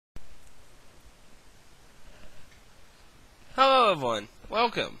Hello everyone,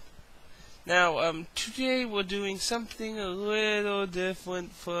 welcome. Now, today we're doing something a little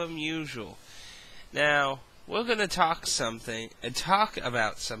different from usual. Now, we're gonna talk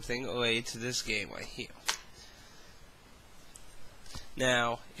about something related to this game right here.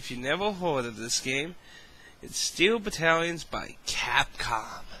 Now, if you never heard of this game, it's Steel Battalions by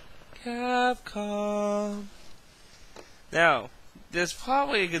Capcom. Now, there's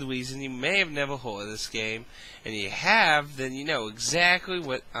probably a good reason you may have never heard of this game, and if you have, then you know exactly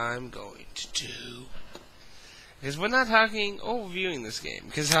what I'm going to do. Because we're not talking or reviewing this game,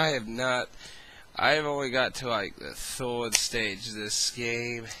 because I have not. I've only got to like the third stage of this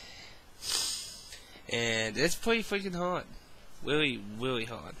game, and it's pretty freaking hard. Really, really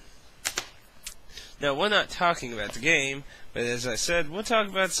hard. Now, we're not talking about the game, but as I said, we're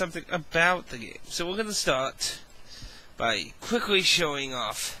talking about something about the game. So we're going to start by quickly showing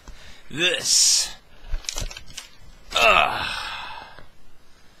off this.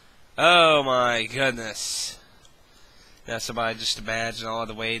 Oh my goodness. Now somebody just imagine all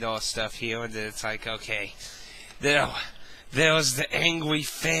the radar stuff here, and then it's like, okay, there's the angry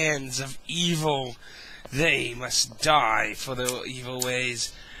fans of evil. They must die for their evil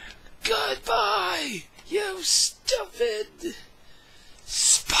ways. Goodbye, you stupid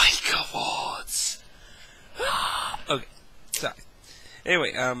Spike Awards. Okay, sorry.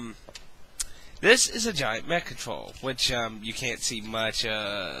 Anyway, this is a giant mech control, which you can't see much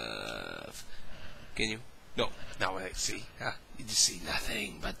of. Can you? No, not what I see. You just see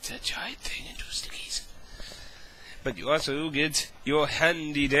nothing but a giant thing and two stickies. But you also get your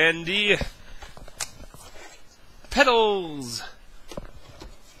handy dandy pedals.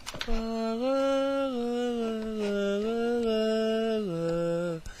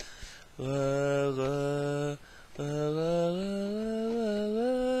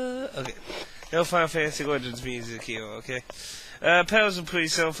 Okay, no Final Fantasy Legends music here, okay? Pedals are pretty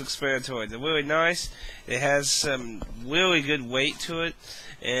self-explanatory. They're really nice. It has some really good weight to it,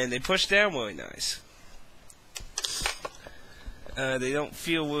 and they push down really nice. They don't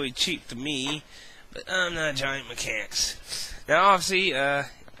feel really cheap to me, but I'm not giant mechanics. Now, obviously,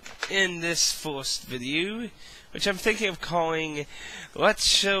 in this first video, which I'm thinking of calling Let's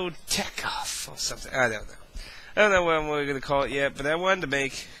Show Tech Off or something. I don't know. I don't know what I'm really going to call it yet, but I wanted to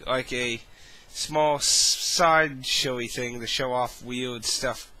make like a small side showy thing to show off weird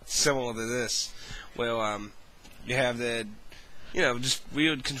stuff similar to this, where you have the, just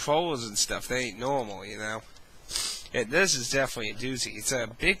weird controllers and stuff. They ain't normal, And this is definitely a doozy. It's a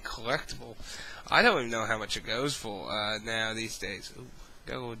big collectible. I don't even know how much it goes for now these days. Ooh,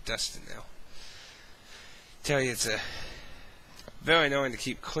 go with Dustin now. Tell you, it's very annoying to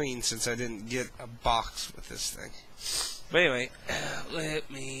keep clean since I didn't get a box with this thing. But anyway, let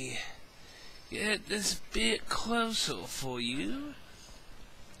me get this bit closer for you.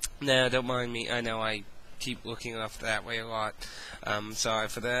 Now, don't mind me. I know I keep looking off that way a lot. I'm sorry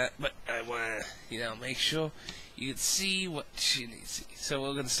for that, but I want to, make sure you can see what you need to see. So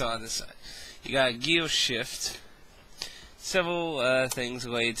we're going to start on this side. You got a gear shift, several things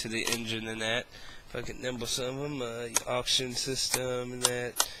related to the engine and that. If I can number some of them, your auction system and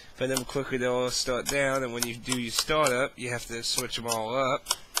that. If I number quickly, they'll all start down, and when you do your startup, you have to switch them all up.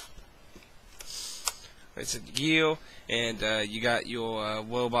 It's a gear, and you got your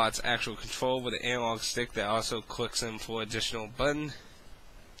robot's actual control with an analog stick that also clicks in for additional button.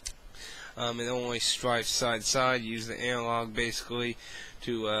 It only stripes side to side. Use the analog basically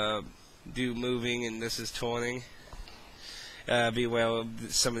to do moving, and this is turning. Be aware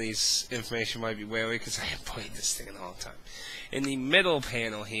some of these information might be wary because I haven't played this thing in a long time. In the middle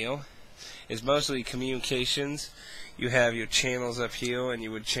panel here is mostly communications. You have your channels up here, and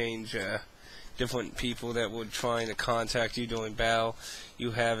you would change different people that would try to contact you during battle.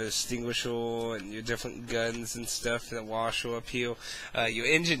 You have an extinguisher and your different guns and stuff, and a washer up here. Your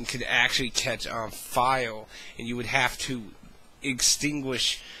engine could actually catch on fire, and you would have to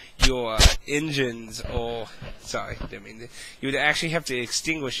extinguish your engines, or you would actually have to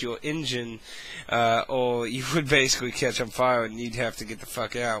extinguish your engine, or you would basically catch on fire and you'd have to get the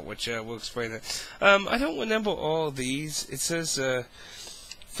fuck out, which we'll explain that. I don't remember all of these. It says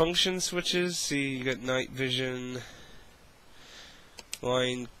function switches. See, you got night vision,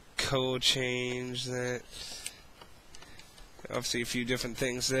 line color change, that. Obviously a few different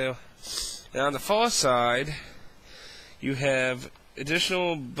things there. Now on the far side, you have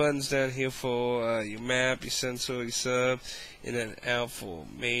additional buttons down here for your map, your sensor, your sub, and then out for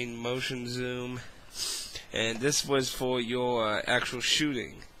main motion zoom. And this was for your actual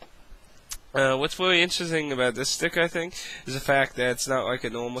shooting. What's really interesting about this stick, I think, is the fact that it's not like a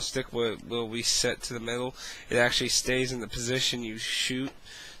normal stick where it will reset to the middle. It actually stays in the position you shoot.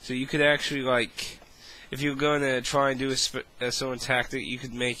 So you could actually, like, if you're going to try and do a certain tactic, you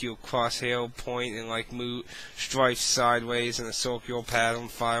could make your crosshair point and, like, move, strike sideways in a circular pattern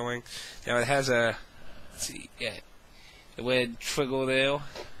firing. Now it has a, let's see, yeah, the red trigger there,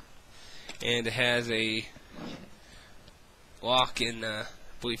 and it has a lock in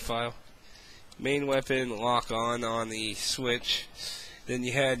brief file. Main weapon, lock on the switch. Then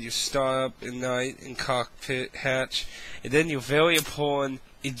you had your startup, ignite, and cockpit hatch. And then your very important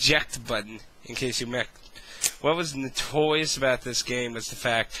eject button, in case you mech. What was notorious about this game was the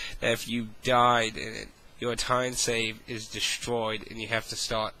fact that if you died in it, your time save is destroyed and you have to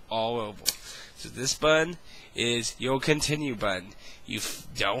start all over. So this button is your continue button. You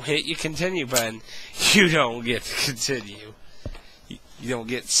don't hit your continue button, you don't get to continue. You don't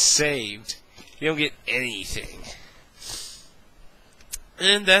get saved. You don't get anything.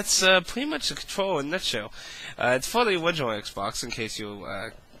 And that's pretty much the control in a nutshell. It's for the original Xbox, in case you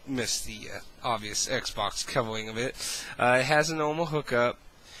missed the obvious Xbox covering of it. It has a normal hookup,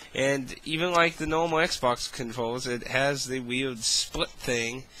 and even like the normal Xbox controls, it has the weird split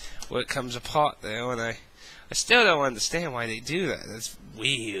thing where it comes apart there, and I still don't understand why they do that. That's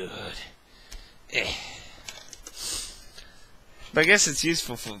weird. But I guess it's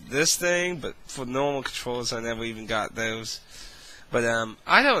useful for this thing, but for normal controls, I never even got those. But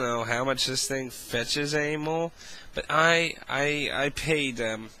I don't know how much this thing fetches anymore. But I paid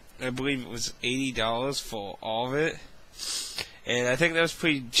I believe it was $80 for all of it, and I think that was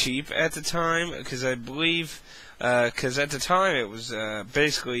pretty cheap at the time, because I believe because at the time it was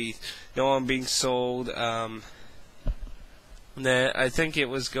basically no one being sold. That I think it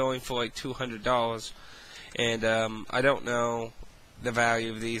was going for like $200, and I don't know the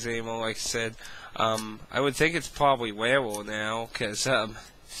value of these anymore. Like I said, I would think it's probably wearable now, because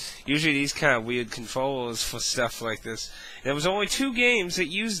usually these kind of weird controllers for stuff like this. There was only 2 games that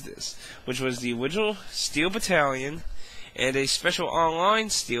used this, which was the original Steel Battalion and a special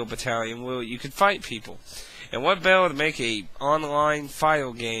online Steel Battalion where you could fight people. And what better to make a online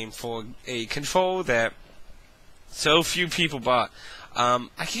fighter game for a controller that so few people bought. I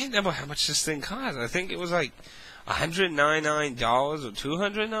can't remember how much this thing cost. I think it was like $199 or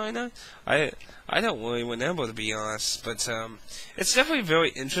 $299. I don't really remember, to be honest, but it's definitely a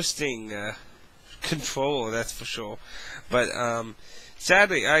very interesting controller, that's for sure. But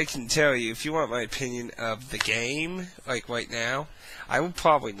sadly, I can tell you, if you want my opinion of the game, like right now, I will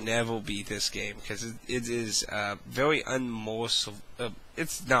probably never beat this game, because it is very unmerciful.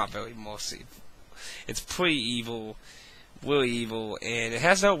 It's not very merciful. It's pretty evil, really evil, and it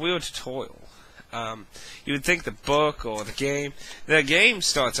has no real tutorial. You would think the book or the game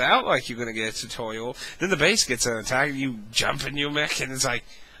starts out like you're going to get a tutorial, then the base gets an attack, and you jump in your mech, and it's like,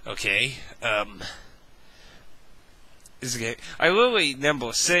 okay, is the game... I literally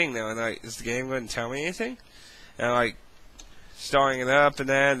remember sitting there and like, is the game going to tell me anything? And like, starting it up, and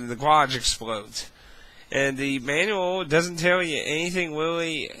then the garage explodes. And the manual doesn't tell you anything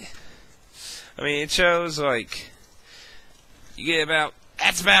really... I mean, it shows, like, you get about...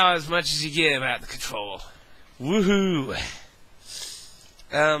 That's about as much as you get about the controller. Woohoo!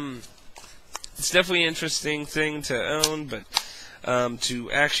 It's definitely an interesting thing to own, but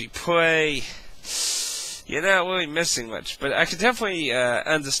to actually play, you're not really missing much. But I could definitely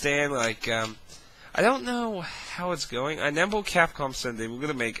understand, like, I don't know how it's going. I remember Capcom said they were going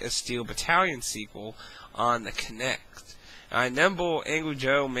to make a Steel Battalion sequel on the Kinect. I remember Angry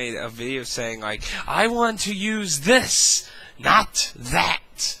Joe made a video saying, like, I want to use this, not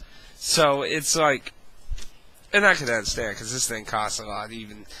that. So it's like, and I can understand, because this thing costs a lot.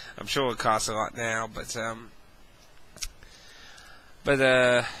 Even I'm sure it costs a lot now, but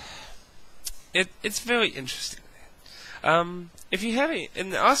it's very interesting. If you have any,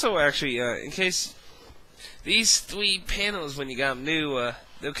 and also actually, in case these 3 panels when you got them new,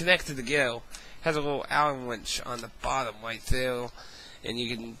 they're connected together. Has a little Allen wrench on the bottom right there, and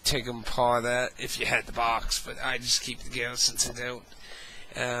you can take them apart of that if you had the box, but I just keep it together since I don't.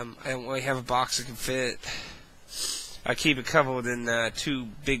 I don't really have a box that can fit. I keep it covered in 2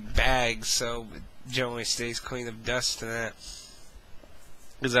 big bags, so it generally stays clean of dust and that.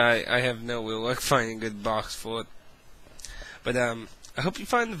 Because I have no real luck finding a good box for it. But I hope you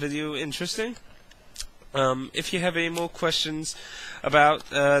find the video interesting. If you have any more questions about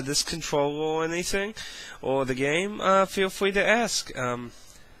this controller or anything, or the game, feel free to ask.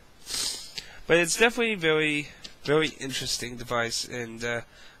 But it's definitely a very, very interesting device, and I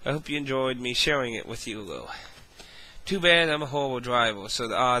hope you enjoyed me sharing it with you, though. Too bad I'm a horrible driver, so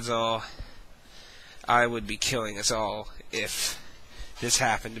the odds are I would be killing us all if this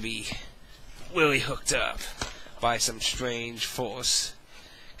happened to be really hooked up by some strange force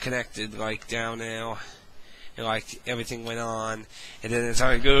connected like down now, and like everything went on, and then it's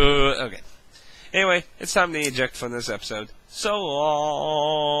like, okay. Anyway, it's time to eject from this episode. So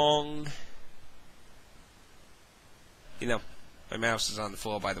long! You know, my mouse is on the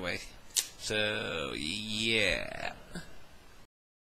floor, by the way. So, yeah.